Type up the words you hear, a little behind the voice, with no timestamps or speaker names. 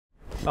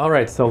All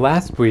right, so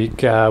last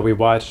week we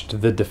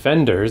watched The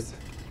Defenders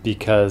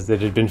because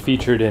it had been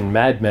featured in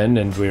Mad Men,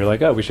 and we were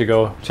like, oh, we should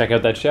go check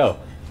out that show.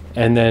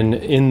 And then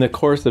in the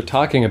course of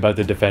talking about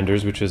The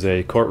Defenders, which is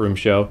a courtroom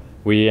show,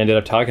 we ended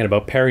up talking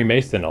about Perry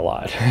Mason a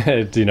lot,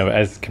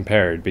 as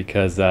compared,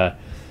 because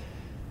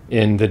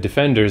in The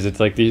Defenders, it's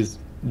like these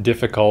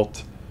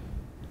difficult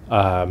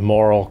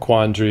moral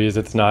quandaries.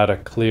 It's not a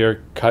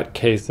clear-cut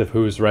case of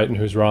who's right and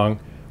who's wrong,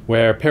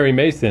 where Perry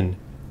Mason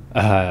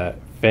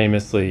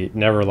famously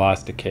never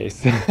lost a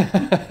case.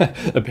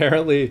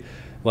 Apparently,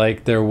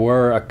 like, there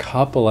were a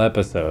couple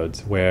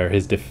episodes where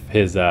his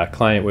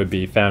client would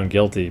be found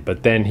guilty,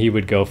 but then he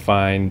would go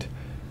find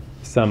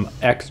some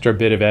extra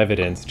bit of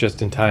evidence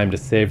just in time to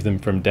save them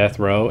from death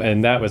row,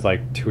 and that was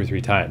like 2 or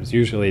 3 times.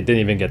 Usually it didn't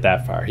even get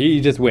that far.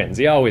 He just wins.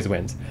 He always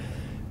wins.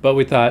 But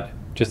we thought,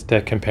 just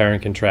to compare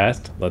and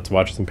contrast, let's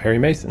watch some Perry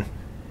Mason.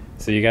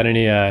 So you got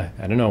any, I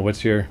don't know,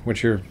 what's your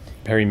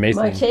Perry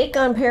Mason? My take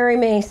on Perry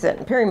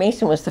Mason. Perry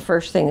Mason was the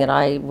first thing that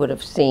I would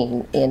have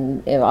seen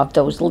of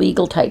those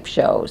legal type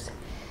shows.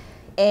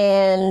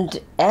 And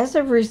as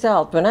a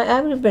result, when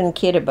I would have been a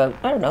kid about,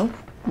 I don't know,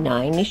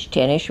 9-ish,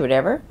 10-ish,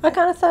 whatever, I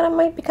kind of thought I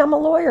might become a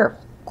lawyer.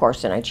 Of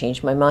course, then I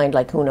changed my mind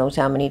like who knows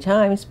how many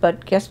times,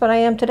 but guess what I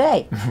am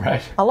today?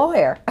 Right. A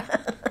lawyer.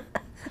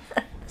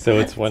 So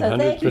it's 100%. So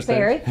thank you,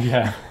 Perry.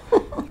 Yeah.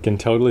 You can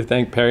totally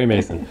thank Perry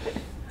Mason.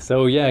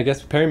 So yeah, I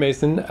guess Perry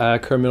Mason, a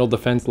criminal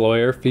defense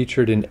lawyer,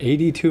 featured in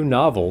 82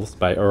 novels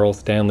by Earl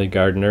Stanley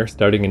Gardner,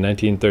 starting in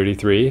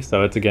 1933.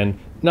 So it's, again,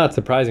 not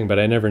surprising, but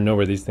I never know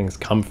where these things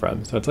come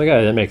from. So it's like,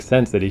 that makes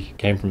sense that he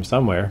came from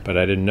somewhere, but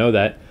I didn't know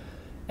that.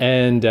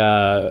 And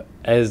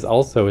as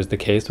also is the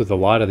case with a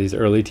lot of these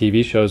early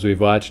TV shows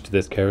we've watched,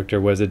 this character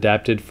was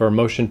adapted for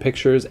motion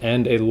pictures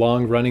and a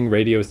long-running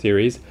radio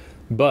series.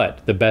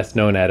 But the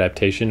best-known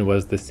adaptation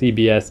was the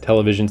CBS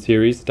television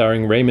series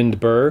starring Raymond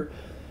Burr.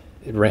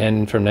 It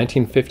ran from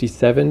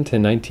 1957 to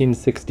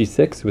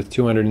 1966 with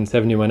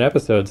 271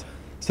 episodes.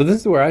 So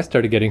this is where I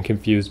started getting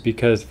confused,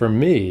 because for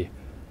me,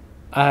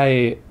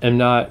 I am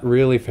not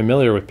really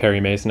familiar with Perry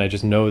Mason. I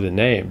just know the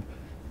name.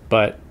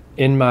 But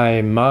in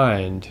my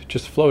mind,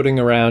 just floating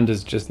around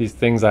as just these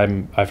things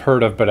I've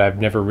heard of but I've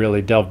never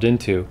really delved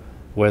into,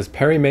 was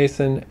Perry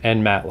Mason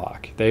and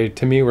Matlock. They,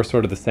 to me, were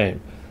sort of the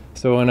same.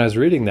 So when I was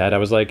reading that, I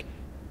was like,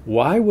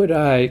 why would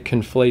I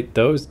conflate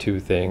those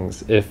two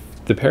things if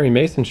the Perry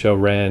Mason show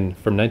ran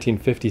from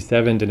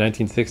 1957 to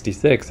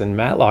 1966 and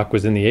Matlock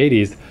was in the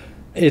 80s?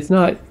 It's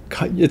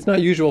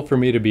not usual for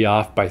me to be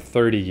off by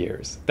 30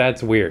 years.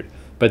 That's weird.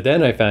 But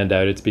then I found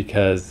out it's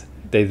because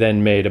they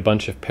then made a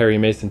bunch of Perry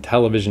Mason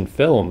television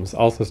films,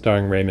 also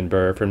starring Raymond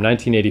Burr, from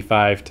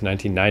 1985 to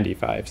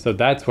 1995. So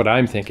that's what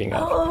I'm thinking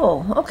of.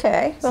 Oh,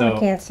 okay. Well, So- I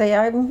can't say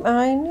I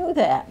knew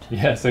that.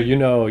 Yeah, so you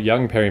know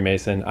young Perry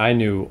Mason. I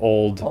knew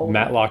old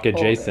Matlock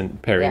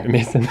adjacent Perry Yeah.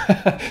 Mason.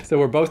 So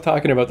we're both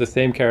talking about the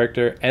same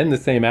character and the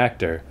same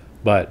actor,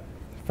 but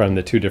from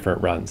the two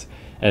different runs.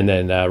 And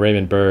then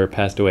Raymond Burr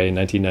passed away in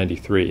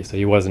 1993, so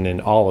he wasn't in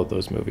all of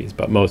those movies,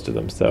 but most of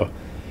them. So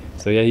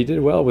yeah, he did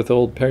well with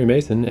old Perry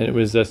Mason, and it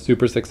was a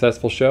super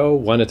successful show,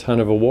 won a ton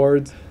of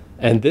awards.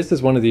 And this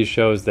is one of these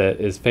shows that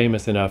is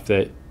famous enough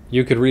that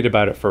you could read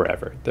about it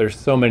forever. There's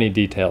so many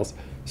details.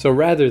 So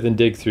rather than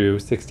dig through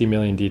 60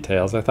 million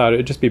details, I thought it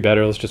would just be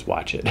better, let's just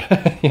watch it.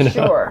 You know?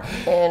 Sure.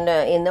 And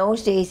in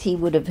those days, he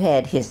would have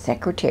had his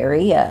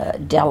secretary,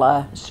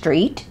 Della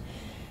Street,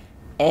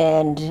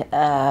 and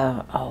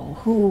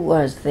who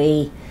was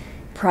the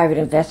private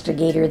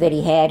investigator that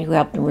he had who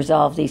helped him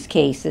resolve these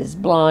cases?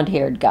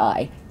 Blonde-haired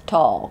guy,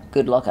 tall,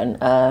 good-looking.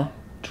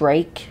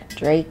 Drake.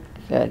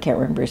 I can't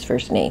remember his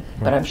first name,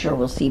 but I'm sure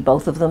we'll see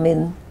both of them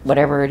in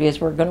whatever it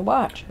is we're going to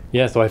watch.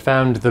 Yeah, so I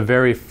found the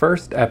very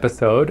first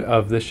episode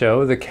of the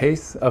show, The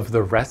Case of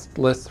the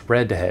Restless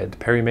Redhead,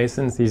 Perry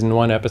Mason, Season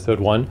 1,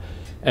 Episode 1.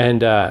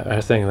 And I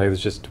was saying, like,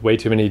 there's just way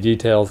too many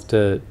details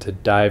to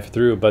dive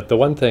through. But the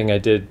one thing I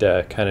did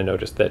kind of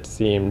notice that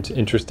seemed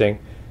interesting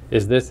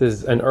is this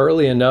is an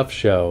early enough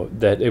show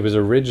that it was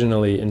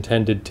originally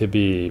intended to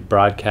be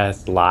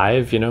broadcast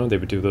live. You know, they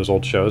would do those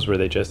old shows where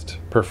they just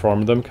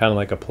performed them, kind of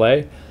like a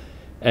play.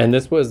 And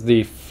this was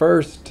the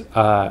first,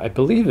 I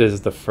believe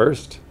is the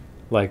first,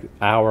 like,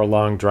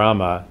 hour-long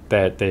drama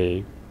that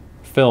they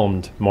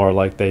filmed more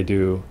like they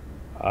do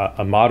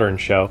a modern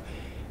show.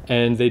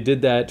 And they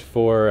did that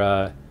for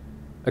a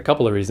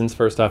couple of reasons.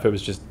 First off, it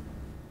was just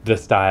the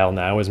style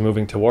now is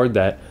moving toward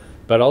that.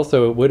 But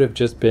also, it would have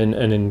just been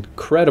an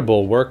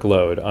incredible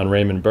workload on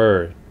Raymond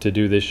Burr to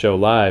do this show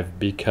live,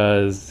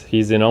 because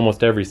he's in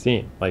almost every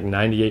scene. Like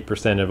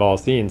 98% of all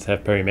scenes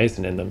have Perry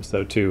Mason in them.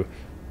 So to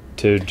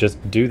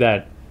just do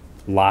that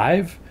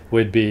live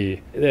would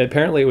be,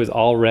 apparently it was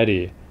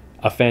already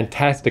a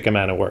fantastic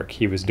amount of work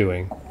he was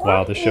doing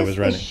while the show was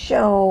running.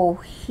 Show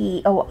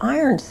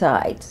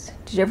Ironsides.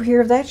 Did you ever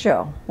hear of that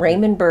show?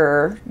 Raymond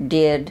Burr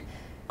did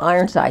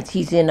Ironsides.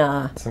 He's in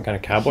some kind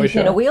of cowboy he's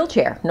show? in a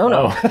wheelchair. No.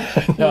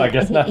 No, I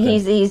guess not.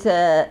 He's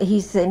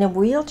in a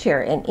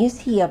wheelchair, and is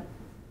he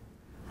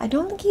I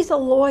don't think he's a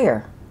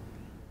lawyer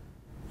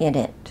in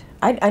it.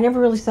 I never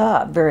really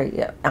saw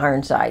very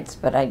Ironsides,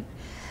 but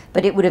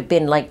but it would have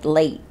been like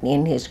late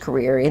in his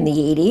career in the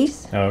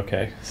 80s. Oh,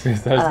 okay. So I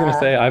was going to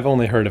say, I've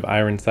only heard of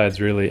Ironsides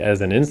really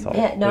as an insult.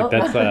 Yeah, no.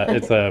 Like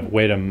it's a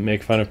way to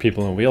make fun of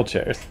people in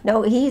wheelchairs.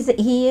 No, he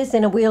is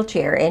in a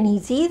wheelchair, and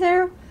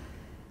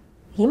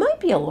he might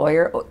be a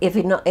lawyer.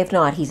 If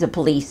not, he's a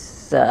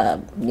police,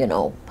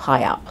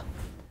 high up.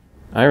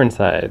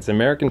 Ironsides,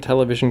 American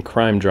television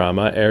crime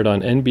drama, aired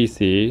on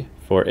NBC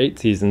for 8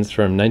 seasons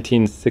from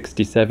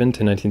 1967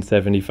 to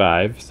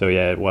 1975. So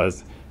yeah, it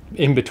was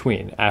in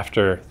between,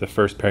 after the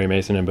first Perry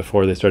Mason and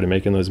before they started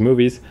making those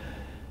movies.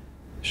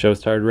 The show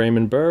starred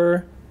Raymond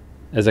Burr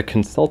as a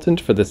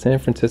consultant for the San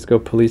Francisco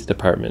Police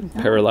Department,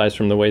 paralyzed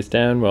from the waist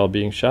down while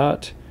being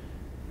shot.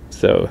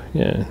 So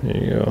yeah, there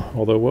you go.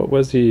 Although, what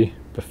was he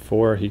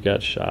before he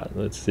got shot?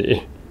 Let's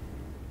see.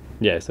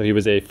 Yeah, so he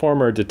was a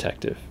former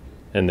detective,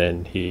 and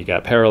then he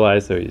got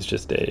paralyzed, so he's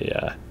just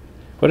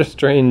what a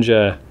strange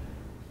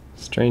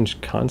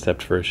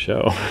concept for a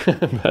show.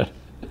 But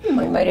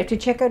we might have to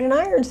check out an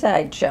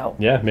Ironside show.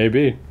 yeah,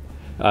 maybe.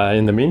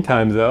 In the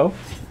meantime, though,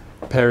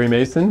 Perry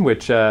Mason,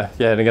 which, and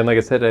again, like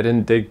I said, I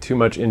didn't dig too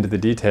much into the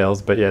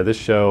details, but yeah, this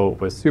show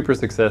was super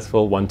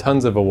successful, won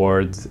tons of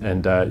awards,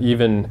 and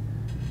even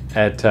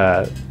at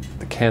the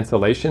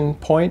cancellation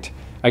point,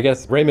 I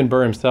guess Raymond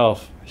Burr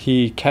himself,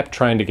 he kept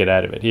trying to get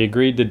out of it. He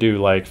agreed to do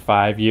like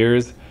 5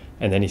 years,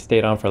 and then he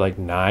stayed on for like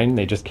 9.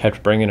 They just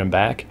kept bringing him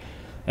back.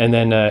 And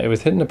then it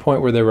was hitting a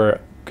point where they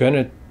were going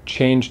to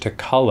change to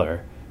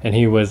color, and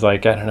he was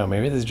like, I don't know,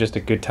 maybe this is just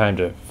a good time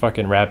to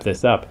fucking wrap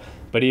this up.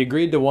 But he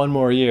agreed to 1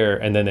 more year,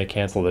 and then they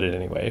canceled it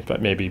anyway,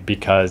 but maybe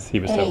because he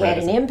was so reticent.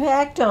 And he had an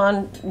impact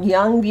on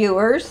young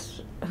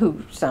viewers,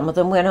 who some of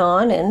them went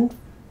on and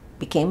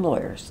became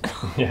lawyers.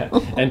 Yeah,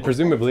 and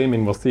presumably, I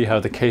mean, we'll see how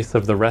the case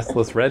of the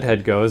restless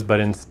redhead goes, but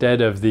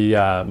instead of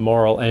the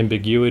moral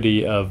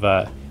ambiguity of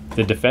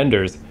the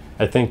defenders,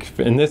 I think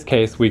in this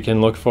case we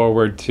can look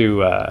forward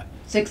to...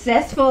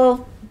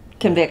 successful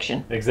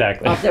conviction.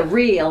 Exactly. Of the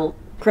real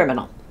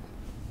criminal.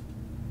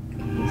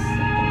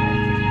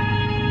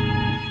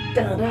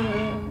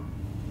 Da-da.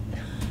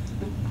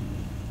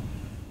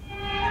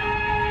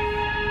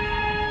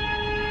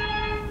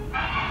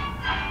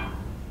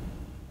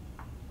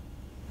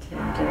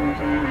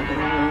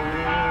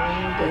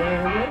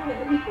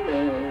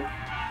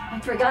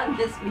 I've forgotten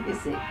this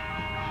music.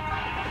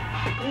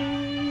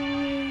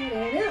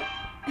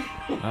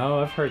 Oh,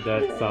 I've heard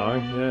that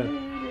song, yeah.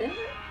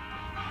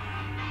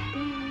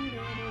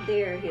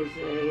 There, his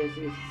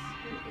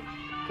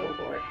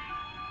cohort.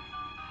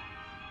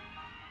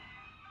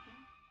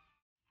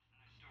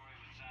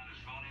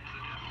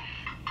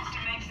 Mr.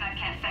 Mix, I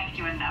can't thank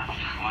you enough.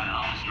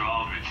 Well, Mr.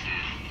 Aldrich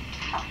did.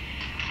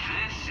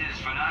 This is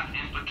for not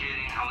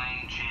implicating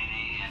Helene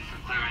Cheney and for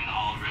clearing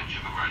Aldrich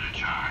of a murder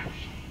charge.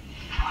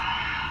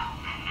 Wow.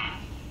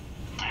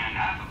 And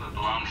half of it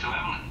belongs to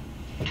Evelyn.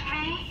 To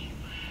me?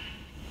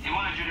 He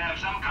wanted you to have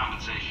some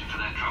compensation for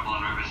that trouble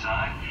on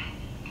Riverside.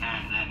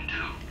 And then,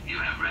 too, you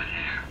have red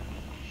hair.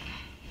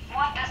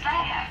 What does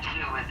that have to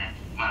do with it?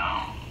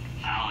 Well,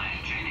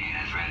 Helene Cheney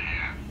has red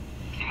hair.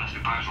 He must be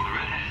partial to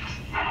redheads.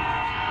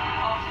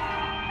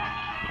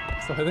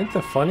 So I think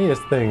the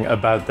funniest thing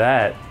about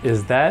that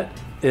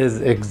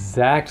is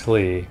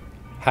exactly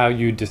how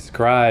you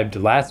described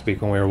last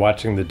week when we were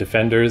watching The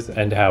Defenders,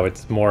 and how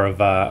it's more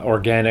of a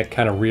organic,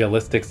 kind of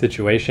realistic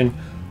situation,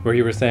 where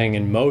you were saying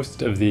in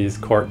most of these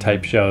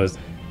court-type shows,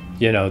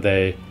 you know,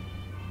 they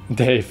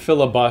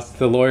filibust,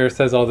 the lawyer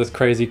says all this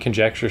crazy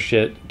conjecture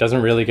shit,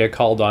 doesn't really get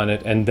called on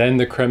it, and then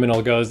the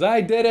criminal goes,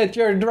 I did it,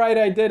 you're right,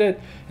 I did it.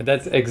 And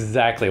that's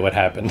exactly what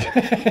happened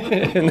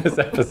in this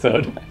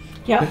episode.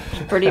 Yeah,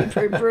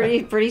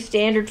 pretty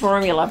standard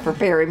formula for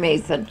Perry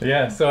Mason.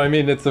 Yeah, so I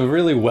mean, it's a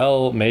really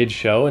well-made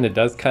show, and it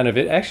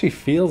actually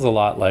feels a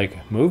lot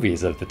like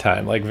movies of the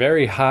time, like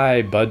very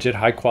high budget,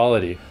 high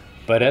quality.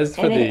 But as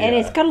for and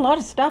it's got a lot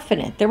of stuff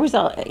in it. There was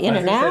in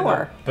an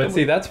hour. But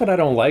see, that's what I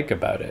don't like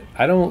about it.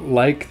 I don't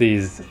like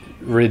these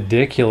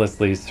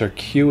ridiculously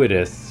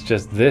circuitous,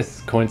 just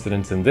this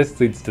coincidence and this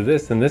leads to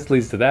this and this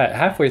leads to that.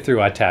 Halfway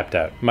through, I tapped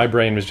out. My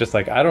brain was just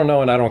like, I don't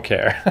know and I don't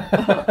care.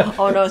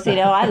 Oh no, see,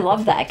 no, I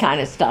love that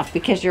kind of stuff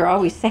because you're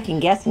always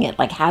second guessing it.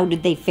 Like, how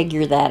did they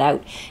figure that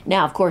out?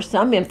 Now, of course,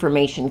 some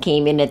information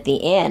came in at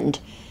the end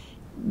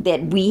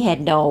that we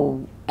had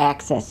no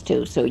access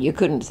to, so you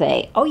couldn't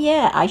say, oh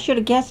yeah, I should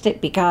have guessed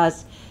it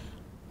because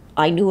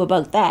I knew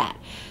about that.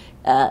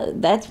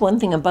 That's one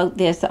thing about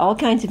this. All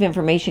kinds of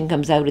information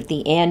comes out at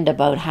the end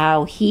about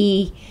how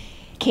he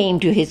came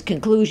to his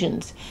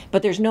conclusions,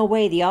 but there's no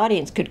way the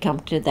audience could come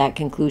to that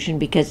conclusion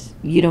because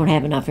you don't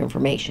have enough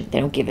information. They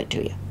don't give it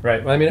to you.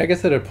 Right. Well, I mean, I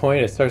guess at a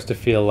point it starts to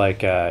feel like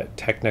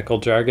technical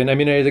jargon. I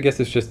mean, I guess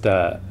it's just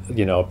a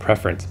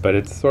preference, but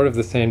it's sort of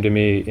the same to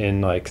me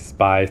in like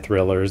spy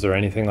thrillers or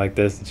anything like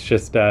this. It's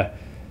just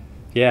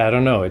yeah, I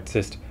don't know. It's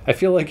just, I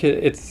feel like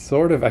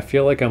I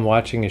feel like I'm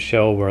watching a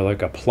show where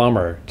like a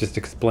plumber just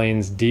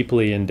explains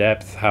deeply in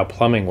depth how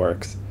plumbing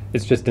works.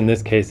 It's just, in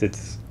this case,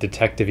 it's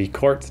detective-y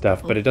court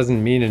stuff, but it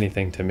doesn't mean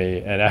anything to me.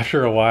 And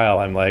after a while,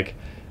 I'm like,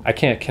 I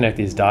can't connect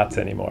these dots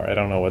anymore. I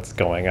don't know what's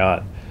going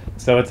on.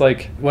 So it's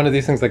like one of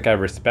these things, like I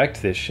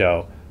respect this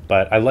show,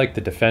 but I like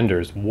the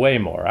Defenders way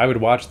more. I would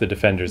watch the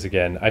Defenders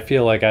again. I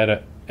feel like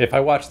if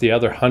I watch the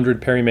other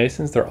 100 Perry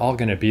Masons, they're all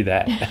going to be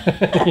that.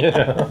 You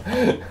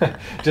know?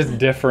 Just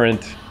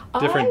different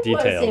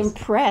details. I was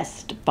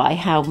impressed by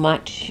how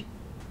much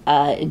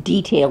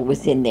detail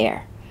was in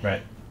there.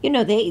 Right. You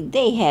know,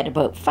 they had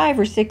about 5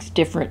 or 6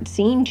 different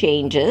scene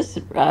changes,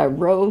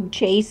 road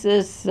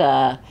chases.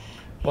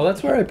 Well,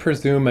 that's where I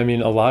presume, I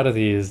mean, a lot of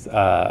these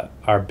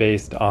are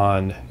based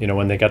on, you know,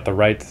 when they got the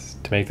rights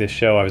to make this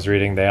show, I was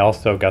reading, they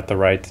also got the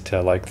rights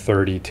to like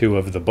 32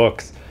 of the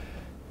books.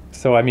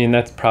 So, I mean,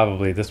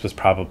 this was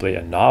probably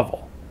a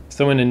novel.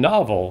 So in a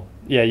novel,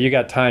 yeah, you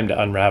got time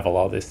to unravel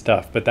all this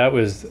stuff, but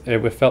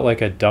it felt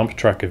like a dump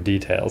truck of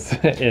details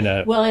in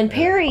a... Well, and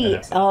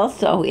Perry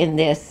also in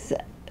this,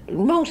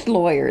 most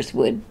lawyers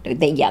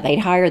they'd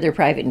hire their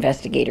private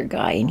investigator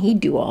guy, and he'd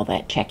do all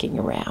that checking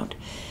around.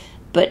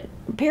 But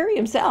Perry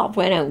himself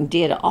went out and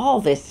did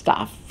all this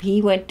stuff. He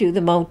went to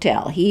the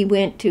motel. He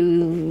went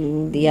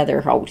to the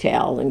other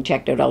hotel and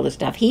checked out all this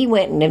stuff. He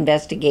went and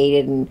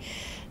investigated and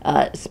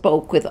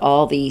spoke with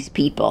all these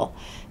people.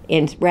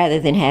 And rather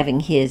than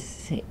having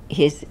his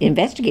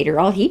investigator,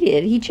 all he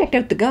did, he checked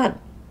out the gun.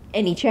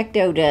 And he checked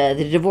out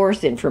the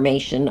divorce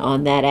information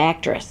on that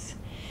actress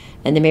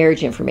and the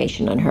marriage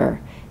information on her.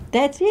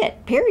 That's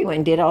it. Perry went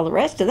and did all the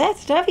rest of that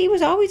stuff. He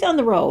was always on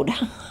the road.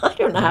 I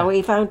don't know how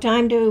he found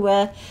time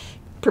to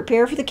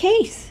prepare for the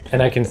case.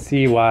 And I can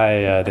see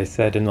why they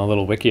said in the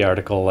little wiki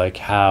article, like,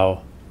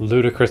 how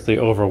ludicrously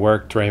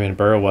overworked Raymond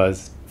Burr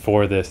was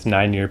for this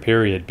 9-year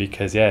period,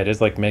 because yeah, it is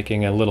like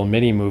making a little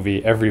mini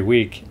movie every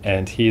week,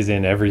 and he's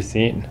in every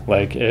scene.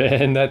 Like,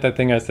 and that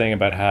thing I was saying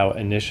about how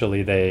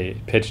initially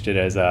they pitched it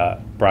as a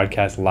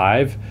broadcast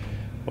live,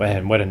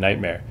 and what a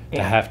nightmare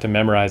to have to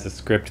memorize a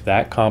script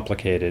that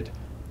complicated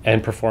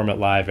and perform it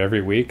live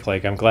every week.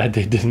 Like, I'm glad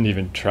they didn't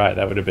even try.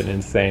 That would have been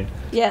insane.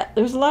 Yeah,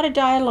 there's a lot of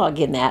dialogue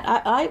in that.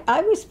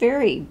 I was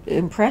very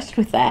impressed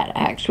with that,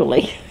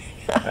 actually.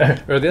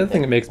 Or the other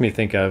thing it makes me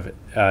think of,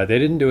 they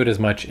didn't do it as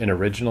much in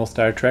original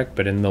Star Trek,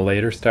 but in the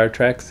later Star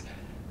Treks,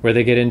 where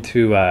they get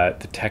into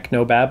the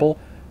techno-babble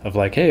of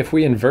like, hey, if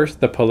we inverse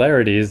the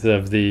polarities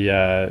of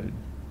the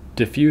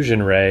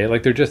diffusion ray,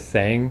 like they're just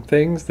saying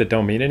things that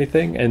don't mean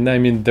anything. And I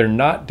mean, they're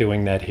not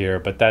doing that here,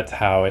 but that's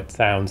how it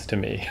sounds to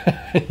me.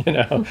 You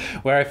know,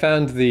 where I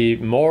found the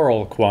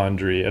moral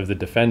quandary of the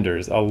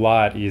Defenders a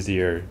lot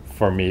easier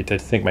for me to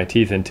sink my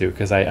teeth into,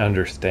 because I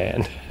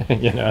understand.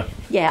 You know.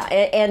 Yeah,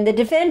 and the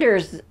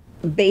Defenders,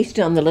 based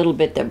on the little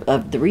bit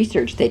of the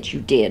research that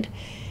you did,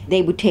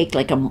 they would take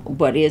like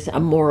what is a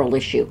moral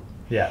issue.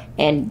 Yeah.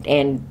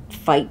 And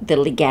fight the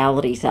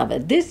legalities of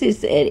it. This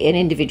is an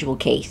individual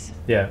case.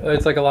 Yeah,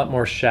 it's like a lot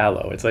more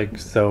shallow. It's like,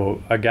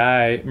 so a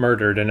guy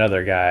murdered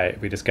another guy.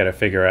 We just got to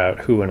figure out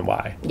who and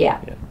why.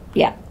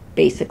 Yeah,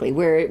 basically.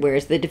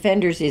 Whereas the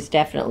Defenders is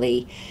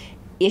definitely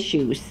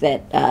issues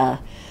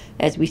that,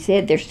 as we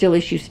said, they're still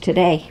issues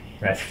today.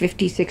 Right.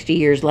 50, 60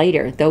 years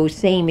later, those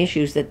same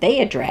issues that they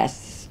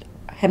addressed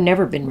have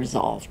never been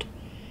resolved.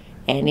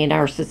 And in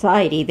our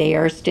society, they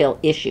are still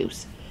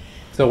issues.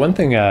 So one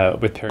thing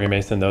with Perry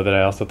Mason, though, that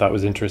I also thought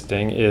was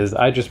interesting is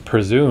I just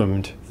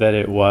presumed that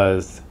it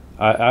was,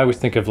 I always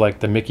think of like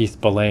the Mickey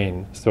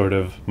Spillane sort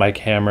of Mike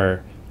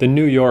Hammer, the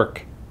New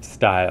York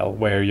style,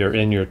 where you're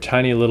in your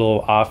tiny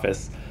little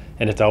office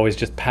and it's always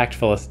just packed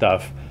full of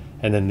stuff.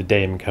 And then the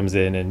dame comes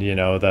in and, you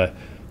know, the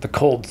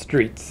cold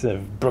streets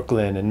of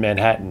Brooklyn and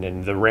Manhattan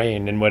and the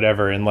rain and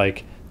whatever, and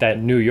like that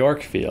New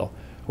York feel,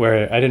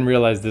 where I didn't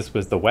realize this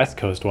was the West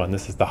Coast one.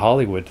 This is the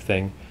Hollywood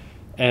thing.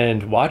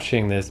 And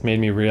watching this made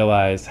me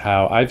realize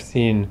how I've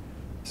seen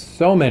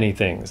so many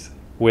things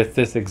with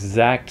this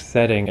exact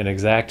setting and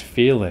exact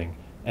feeling.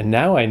 And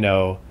now I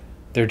know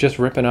they're just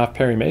ripping off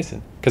Perry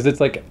Mason. Because it's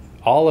like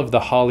all of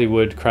the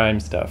Hollywood crime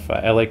stuff,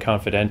 LA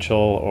Confidential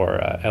or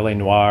LA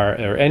Noir,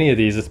 or any of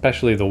these,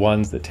 especially the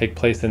ones that take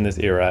place in this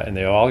era, and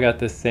they all got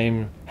the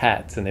same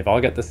hats and they've all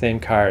got the same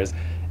cars.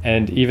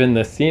 And even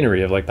the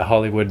scenery of like the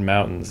Hollywood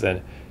mountains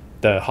and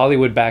the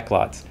Hollywood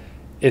backlots.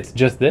 It's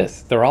just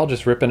this. They're all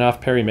just ripping off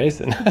Perry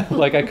Mason.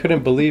 Like, I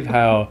couldn't believe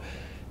how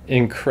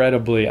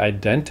incredibly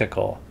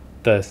identical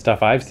the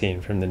stuff I've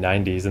seen from the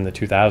 90s and the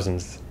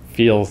 2000s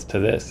feels to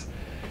this.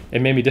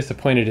 It made me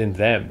disappointed in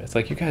them. It's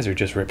like, you guys are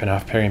just ripping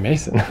off Perry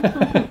Mason.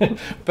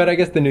 But I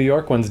guess the New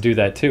York ones do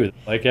that too.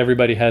 Like,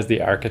 everybody has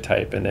the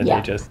archetype, and then they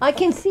just... I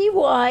can see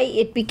why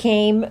it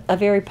became a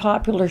very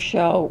popular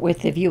show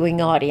with the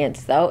viewing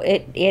audience, though.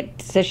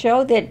 It's a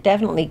show that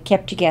definitely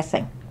kept you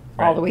guessing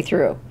all the way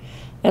through.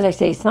 As I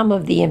say, some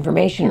of the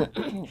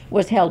information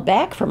was held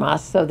back from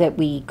us so that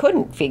we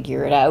couldn't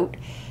figure it out.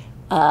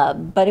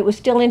 But it was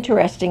still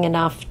interesting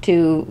enough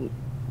to,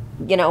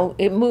 you know,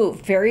 it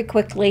moved very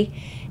quickly.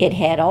 It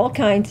had all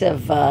kinds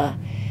of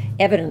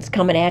evidence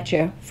coming at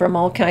you from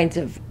all kinds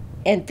of,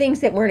 and things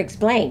that weren't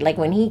explained. Like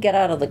when he got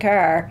out of the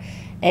car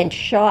and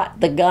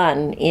shot the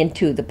gun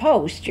into the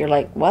post, you're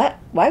like, what?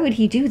 Why would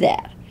he do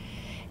that?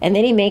 And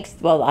then he makes,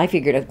 well, I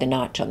figured out the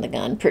notch on the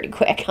gun pretty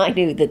quick. I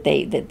knew that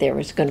there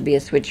was going to be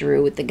a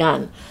switcheroo with the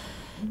gun.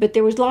 But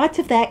there was lots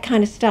of that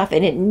kind of stuff,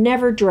 and it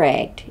never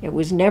dragged. It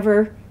was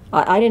never,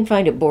 I didn't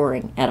find it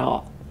boring at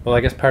all. Well,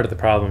 I guess part of the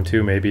problem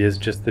too maybe is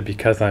just that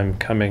because I'm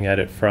coming at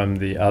it from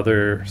the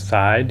other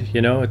side,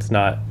 it's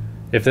not,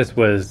 if this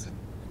was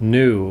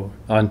new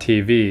on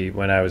TV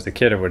when I was a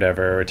kid or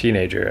whatever, or a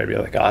teenager, I'd be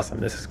like, awesome,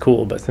 this is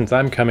cool. But since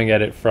I'm coming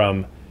at it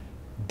from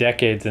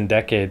decades and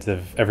decades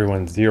of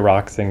everyone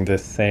Xeroxing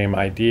this same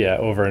idea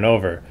over and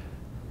over,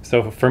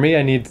 so for me,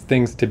 I need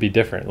things to be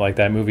different. Like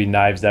that movie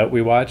Knives Out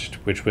we watched,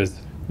 which was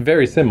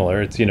very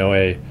similar. It's,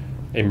 a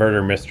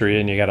murder mystery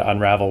and you got to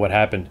unravel what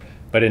happened.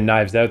 But in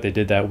Knives Out, they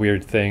did that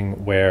weird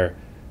thing where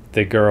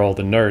the girl,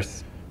 the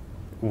nurse,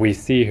 we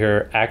see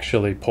her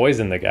actually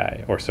poison the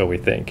guy, or so we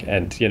think.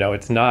 And,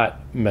 it's not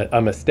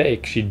a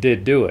mistake. She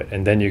did do it.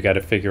 And then you got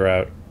to figure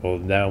out, well,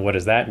 now what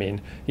does that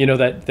mean?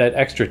 That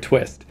extra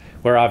twist,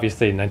 where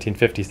obviously in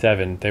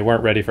 1957, they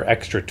weren't ready for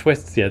extra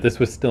twists yet. This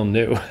was still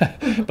new.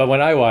 But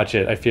when I watch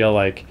it, I feel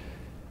like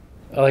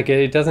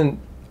it doesn't,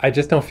 I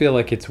just don't feel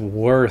like it's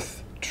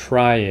worth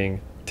trying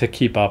to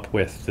keep up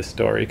with the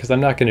story, because I'm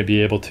not going to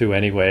be able to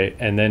anyway.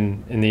 And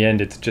then in the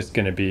end, it's just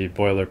going to be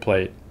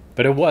boilerplate.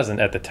 But it wasn't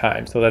at the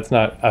time, so that's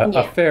not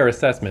a fair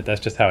assessment.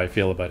 That's just how I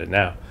feel about it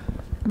now.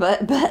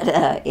 But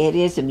it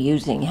is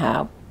amusing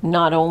how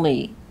not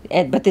only,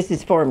 but this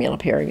is formula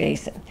Perry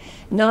Mason,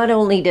 not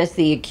only does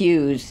the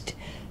accused,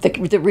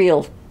 the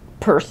real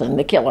person,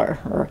 the killer,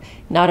 or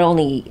not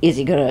only is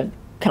he going to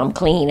come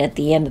clean at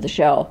the end of the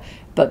show,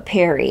 but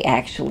Perry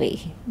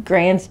actually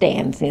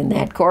grandstands in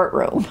that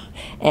courtroom.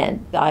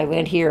 And I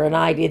went here and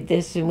I did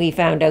this and we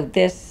found out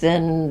this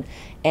and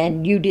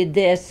you did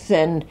this,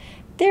 and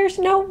there's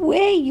no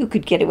way you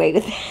could get away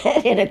with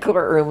that in a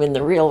courtroom in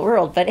the real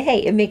world. But hey,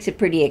 it makes it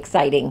pretty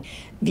exciting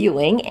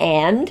viewing,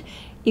 and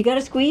you got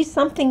to squeeze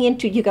something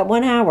into, you got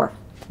 1 hour.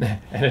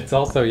 And it's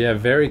also,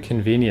 very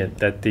convenient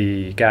that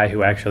the guy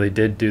who actually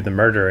did do the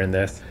murder in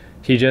this,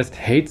 he just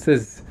hates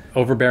his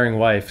overbearing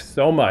wife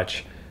so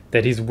much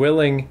that he's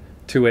willing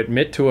to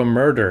admit to a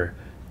murder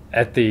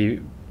at the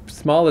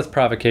smallest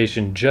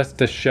provocation just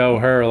to show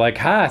her, like,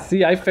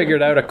 see, I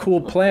figured out a cool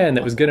plan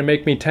that was going to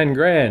make me 10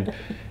 grand.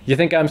 You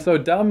think I'm so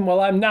dumb? Well,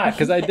 I'm not,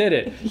 because I did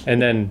it.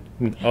 And then,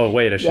 oh,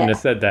 wait, I shouldn't have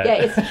said that.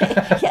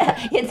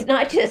 It's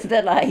not just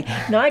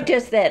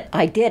that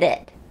I did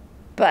it,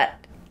 but,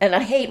 and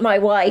I hate my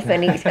wife,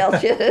 and he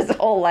tells you his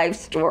whole life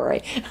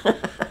story.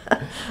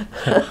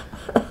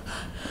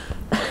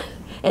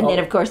 And then,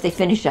 of course, they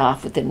finish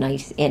off with a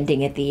nice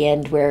ending at the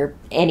end where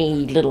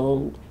any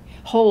little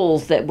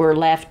holes that were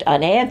left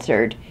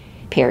unanswered,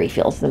 Perry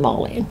fills them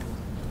all in.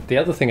 The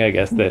other thing, I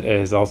guess, that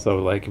is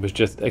also, like, it was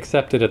just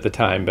accepted at the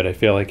time, but I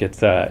feel like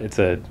it's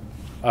a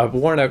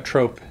worn-out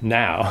trope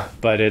now,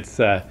 but it's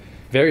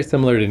very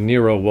similar to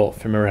Nero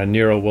Wolfe. Remember how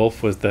Nero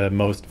Wolfe was the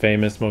most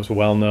famous, most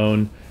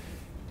well-known,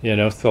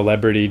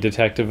 celebrity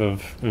detective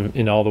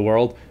in all the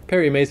world?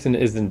 Perry Mason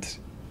isn't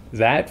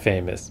that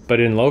famous,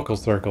 but in local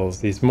circles,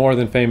 he's more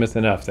than famous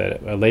enough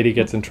that a lady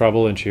gets in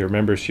trouble and she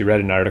remembers she read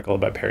an article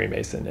about Perry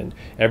Mason, and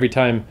every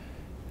time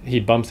he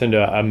bumps into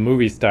a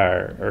movie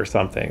star or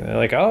something, they're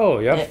like, oh,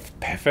 yeah,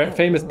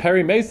 famous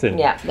Perry Mason.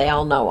 Yeah, they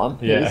all know him.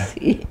 Yeah.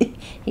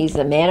 He's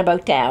a man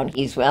about town.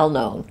 He's well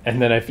known.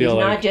 And then I feel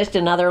he's not just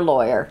another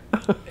lawyer.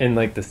 In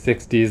like the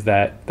 60s,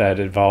 that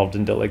evolved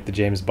into like the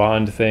James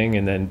Bond thing,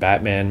 and then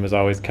Batman was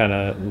always kind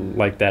of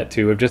like that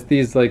too, of just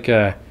these like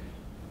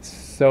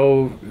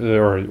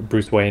or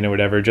Bruce Wayne or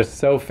whatever, just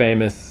so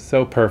famous,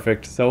 so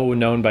perfect, so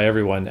known by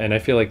everyone. And I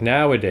feel like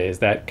nowadays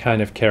that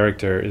kind of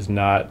character is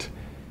not,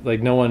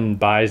 like, no one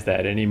buys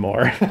that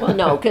anymore. Well,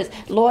 no, because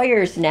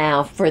lawyers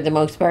now, for the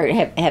most part,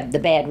 have the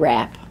bad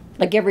rap.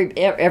 Like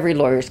every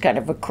lawyer's kind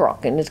of a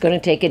crook and is going to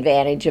take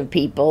advantage of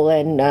people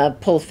and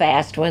pull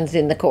fast ones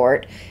in the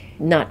court.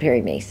 Not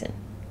Perry Mason.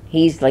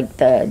 He's like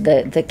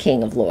the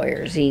king of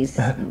lawyers. He's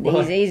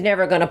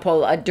never going to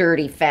pull a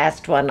dirty,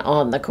 fast one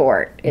on the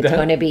court. It's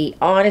going to be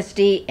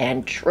honesty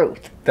and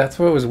truth. That's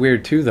what was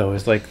weird too, though,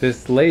 is like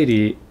this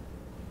lady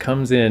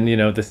comes in,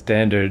 the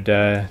standard,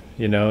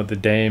 the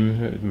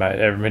dame,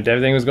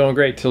 everything was going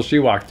great till she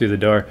walked through the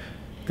door.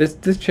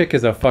 This chick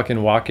is a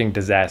fucking walking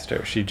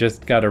disaster. She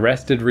just got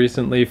arrested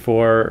recently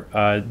for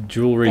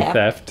jewelry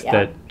theft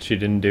that she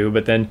didn't do,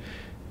 but then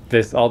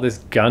all this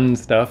gun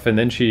stuff, and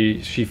then she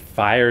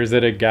fires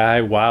at a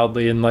guy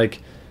wildly, and like,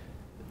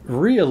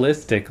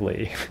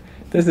 realistically,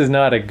 this is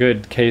not a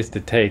good case to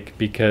take,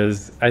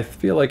 because I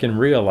feel like in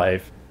real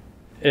life,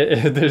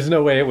 there's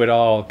no way it would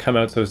all come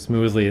out so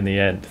smoothly in the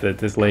end, that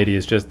this lady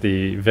is just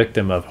the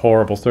victim of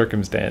horrible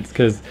circumstance,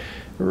 because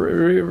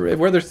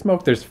where there's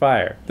smoke, there's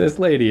fire. This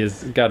lady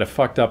has got a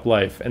fucked up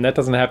life, and that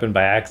doesn't happen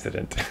by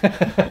accident.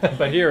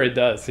 But here it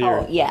does. Here.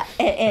 Oh, yeah.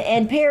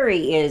 And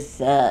Perry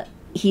is...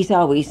 he's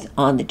always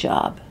on the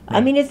job. Yeah.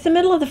 I mean, it's the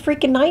middle of the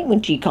freaking night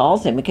when she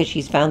calls him because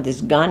she's found this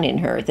gun in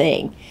her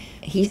thing.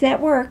 He's at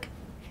work,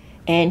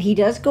 and he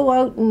does go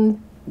out,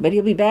 but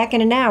he'll be back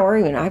in an hour.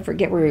 And I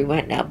forget where he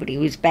went now, but he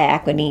was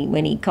back when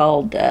he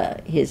called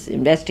his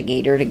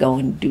investigator to go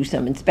and do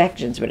some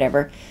inspections,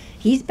 whatever.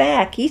 He's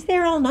back. He's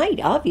there all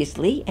night,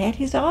 obviously, at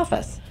his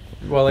office.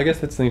 Well, I guess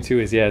that's the thing too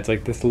is, yeah, it's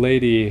like this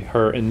lady,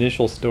 her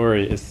initial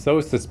story is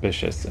so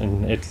suspicious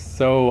and it's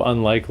so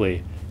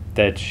unlikely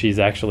that she's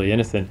actually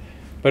innocent.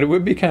 But it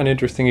would be kind of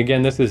interesting.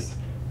 Again,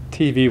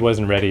 TV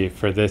wasn't ready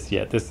for this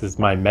yet. This is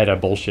my meta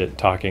bullshit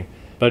talking.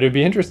 But it'd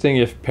be interesting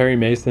if Perry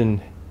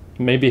Mason,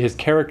 maybe his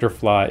character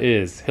flaw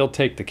is he'll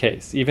take the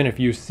case. Even if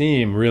you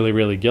seem really,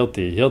 really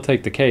guilty, he'll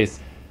take the case.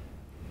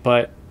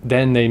 But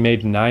then they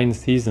made 9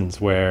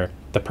 seasons where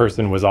the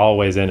person was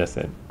always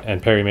innocent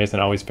and Perry Mason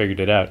always figured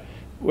it out.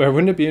 Where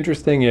wouldn't it be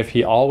interesting if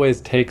he always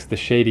takes the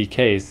shady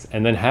case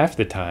and then half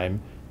the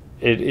time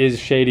it is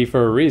shady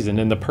for a reason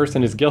and the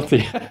person is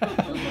guilty?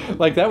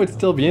 Like, that would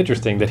still be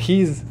interesting, that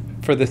he's,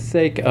 for the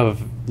sake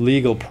of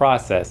legal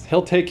process,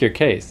 he'll take your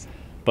case.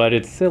 But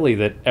it's silly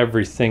that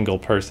every single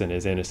person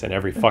is innocent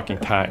every fucking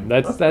time.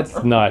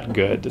 That's not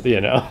good, you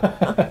know?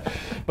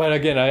 But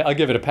again, I'll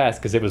give it a pass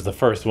because it was the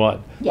first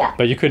one. Yeah.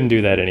 But you couldn't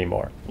do that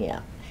anymore.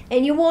 Yeah.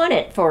 And you want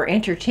it for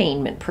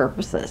entertainment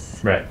purposes.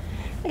 Right.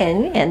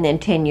 And then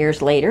 10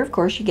 years later, of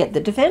course, you get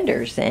the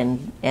defenders,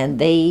 and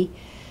they,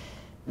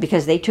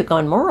 because they took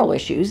on moral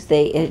issues,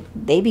 they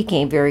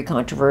became very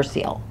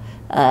controversial.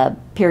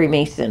 Perry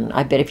Mason,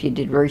 I bet if you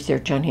did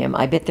research on him,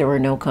 I bet there were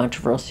no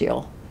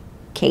controversial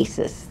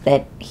cases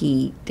that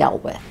he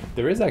dealt with.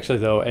 There is actually,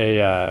 though,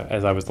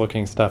 as I was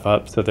looking stuff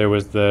up, so there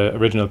was the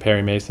original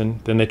Perry Mason,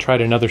 then they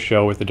tried another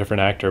show with a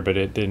different actor, but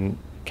it didn't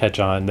catch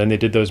on. Then they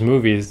did those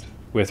movies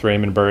with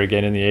Raymond Burr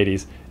again in the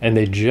 80s, and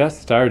they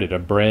just started a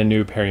brand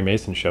new Perry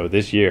Mason show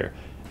this year.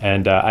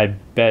 And I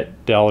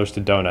bet dollars to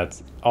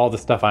donuts, all the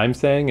stuff I'm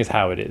saying is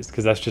how it is,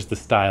 because that's just the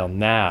style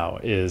now,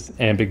 is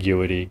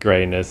ambiguity,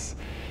 grayness.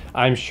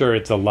 I'm sure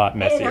it's a lot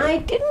messier.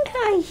 And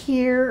I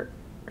hear,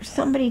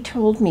 somebody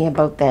told me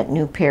about that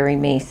new Perry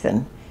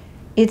Mason.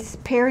 It's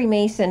Perry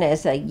Mason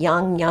as a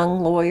young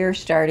lawyer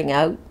starting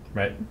out.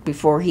 Right.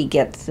 Before he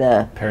gets...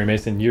 Perry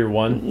Mason, year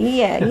 1?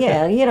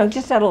 Yeah,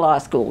 just out of law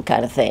school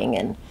kind of thing.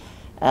 And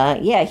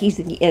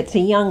it's a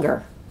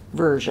younger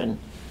version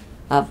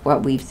of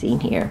what we've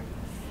seen here.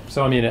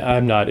 So, I mean,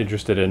 I'm not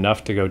interested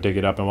enough to go dig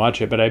it up and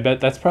watch it, but I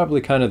bet that's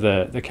probably kind of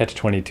the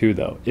catch-22,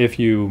 though. If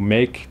you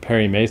make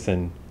Perry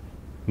Mason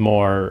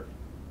more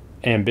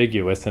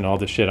ambiguous and all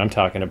the shit I'm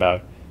talking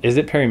about, is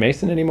it Perry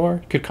Mason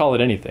anymore? Could call it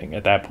anything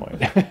at that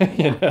point,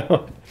 you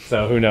know?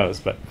 So who knows,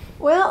 but...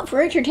 Well,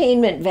 for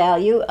entertainment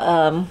value,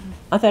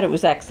 I thought it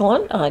was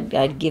excellent.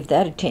 I'd give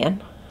that a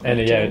 10. And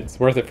yeah, it's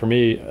worth it for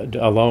me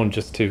alone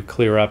just to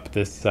clear up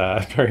this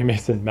Perry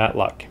Mason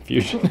Matlock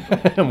confusion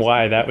and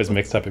why that was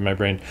mixed up in my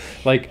brain.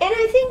 And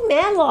I think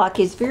Matlock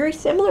is very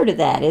similar to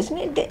that, isn't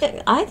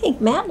it? I think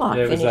Matlock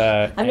finished.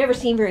 I've never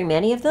seen very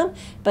many of them,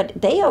 but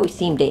they always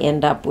seem to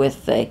end up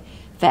with the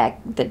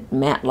fact that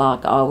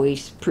Matlock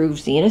always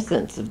proves the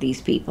innocence of these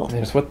people.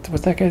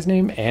 What's that guy's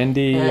name?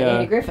 Andy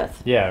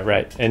Griffith. Yeah,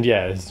 right. And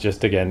yeah, it's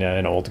just, again,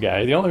 an old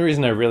guy. The only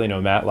reason I really know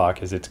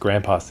Matlock is it's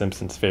Grandpa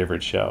Simpson's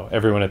favorite show.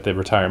 Everyone at the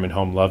retirement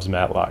home loves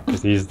Matlock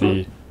because he's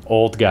the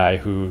old guy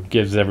who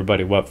gives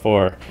everybody what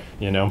for,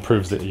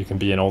 proves that you can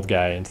be an old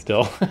guy and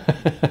still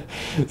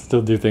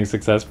do things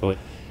successfully.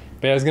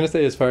 But yeah, I was going to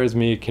say, as far as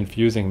me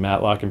confusing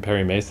Matlock and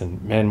Perry Mason,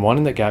 man,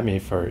 one that got me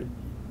for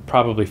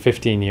probably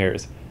 15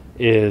 years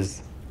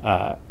is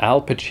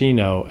Al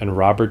Pacino and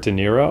Robert De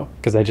Niro,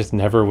 because I just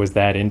never was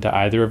that into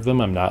either of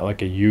them. I'm not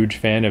like a huge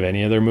fan of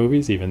any of their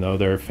movies, even though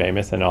they're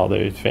famous in all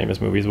the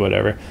famous movies,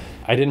 whatever.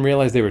 I didn't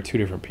realize they were two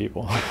different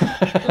people.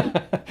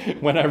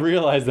 When I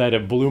realized that,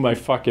 it blew my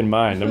fucking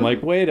mind. I'm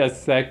like, wait a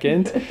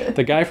second.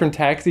 The guy from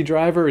Taxi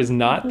Driver is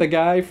not the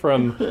guy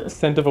from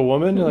Scent of a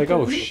Woman? Like,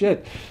 oh,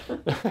 shit.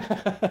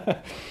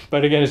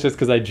 But again, it's just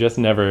because I just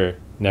never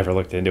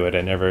looked into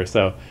it.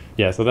 So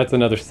that's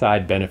another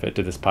side benefit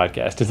to this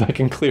podcast, is I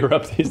can clear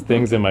up these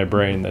things in my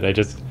brain that I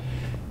just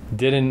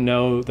didn't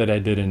know that I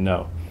didn't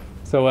know.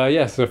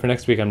 So so for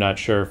next week, I'm not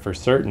sure for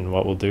certain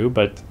what we'll do,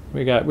 but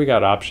we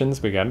got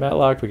options. We got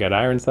Matlock, we got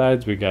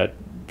Ironsides, we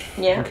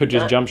could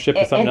just jump ship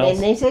to something else.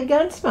 And they said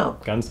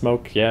Gunsmoke.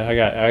 Gunsmoke, yeah.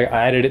 I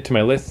added it to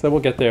my list, so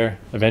we'll get there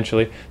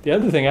eventually. The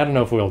other thing, I don't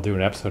know if we'll do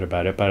an episode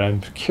about it, but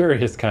I'm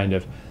curious kind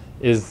of,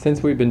 is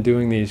since we've been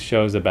doing these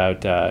shows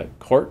about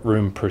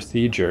courtroom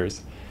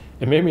procedures,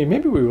 and maybe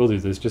we will do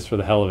this just for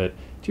the hell of it.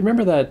 Do you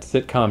remember that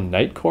sitcom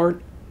Night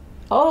Court?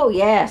 Oh,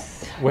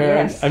 yes.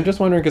 Yes. I'm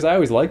just wondering, because I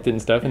always liked it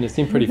and stuff, and it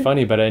seemed pretty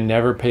funny, but I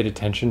never paid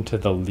attention to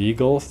the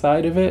legal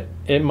side of it.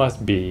 It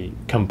must be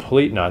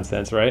complete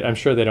nonsense, right? I'm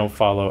sure they don't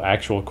follow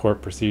actual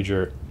court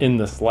procedure in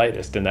the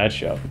slightest in that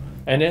show.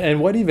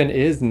 And what even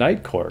is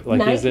Night Court?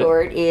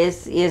 Court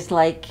is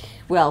like,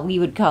 well, we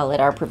would call it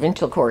our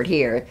provincial court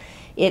here.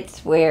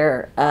 It's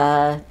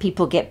where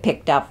people get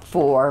picked up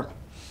for,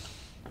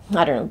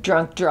 I don't know,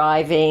 drunk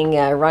driving,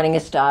 running a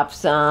stop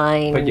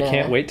sign. But you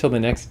can't wait till the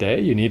next day?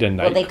 You need a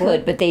night court? Well, they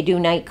could, but they do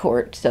night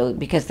court,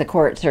 because the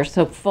courts are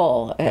so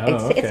full.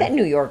 It's at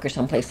New York or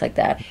someplace like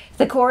that.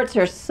 The courts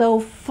are so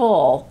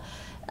full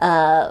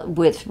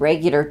with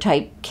regular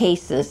type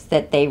cases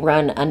that they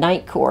run a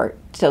night court,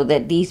 so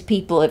that these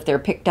people, if they're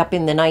picked up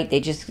in the night,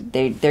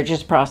 they're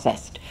just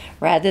processed,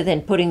 rather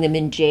than putting them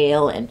in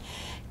jail and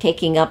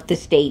taking up the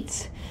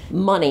state's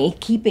money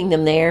keeping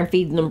them there and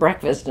feeding them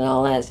breakfast and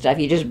all that stuff.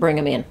 You just bring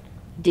them in,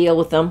 deal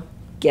with them,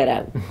 get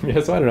out.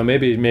 Yeah, so I don't know.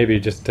 Maybe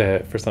just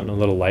for something a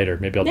little lighter.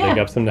 Maybe I'll dig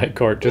up some Night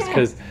Court just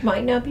because.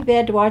 Might not be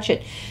bad to watch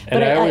it. And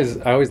But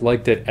I always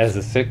liked it as a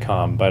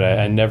sitcom, but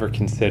I never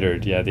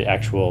considered the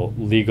actual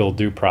legal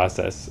due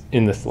process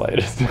in the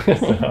slightest.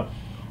 So.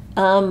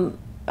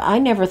 I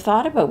never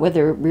thought about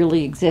whether it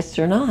really exists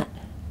or not.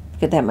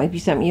 But that might be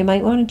something you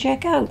might want to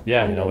check out.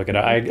 Yeah, look at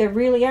it. There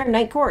really are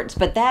night courts,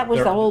 but that was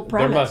the whole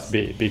premise. There must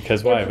be,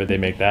 because why would they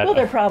make that Well, up?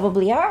 there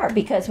probably are,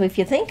 because if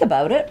you think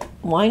about it,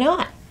 why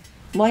not?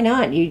 Why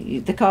not?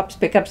 The cops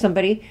pick up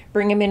somebody,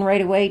 bring them in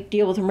right away,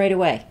 deal with them right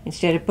away,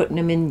 instead of putting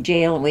them in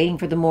jail and waiting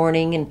for the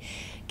morning and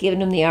giving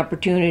them the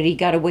opportunity.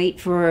 Got to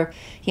wait for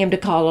him to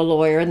call a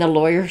lawyer, and the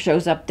lawyer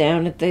shows up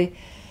down at the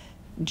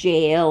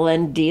jail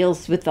and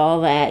deals with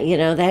all that.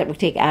 That would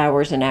take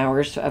hours and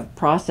hours of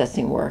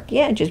processing work.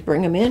 Yeah, just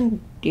bring them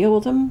in, deal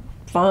with them,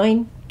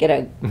 fine, get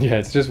out. Yeah,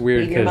 it's just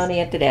weird. Leave your money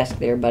at the desk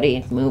there, buddy,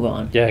 and move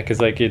on. Yeah, because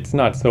it's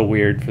not so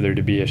weird for there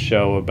to be a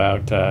show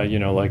about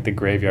like the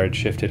graveyard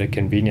shift at a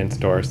convenience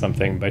store or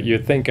something. But you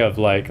think of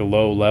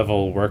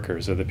low-level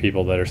workers or the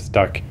people that are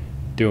stuck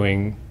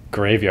doing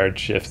graveyard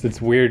shifts. It's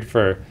weird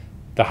for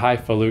the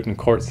highfalutin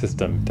court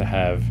system to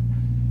have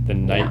the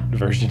night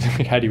version.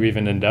 How do you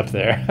even end up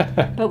there?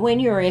 But when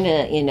you're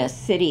in a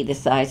city the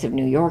size of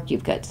New York,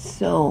 you've got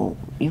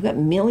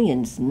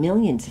millions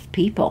of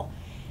people,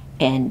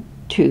 and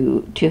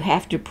to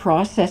have to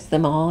process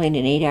them all in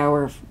an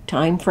 8-hour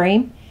time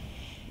frame,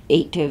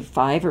 8 to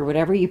 5 or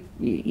whatever,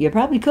 you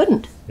probably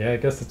couldn't. Yeah, I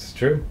guess it's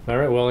true. All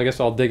right, well, I guess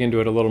I'll dig into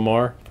it a little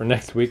more for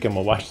next week, and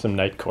we'll watch some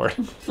Night Court.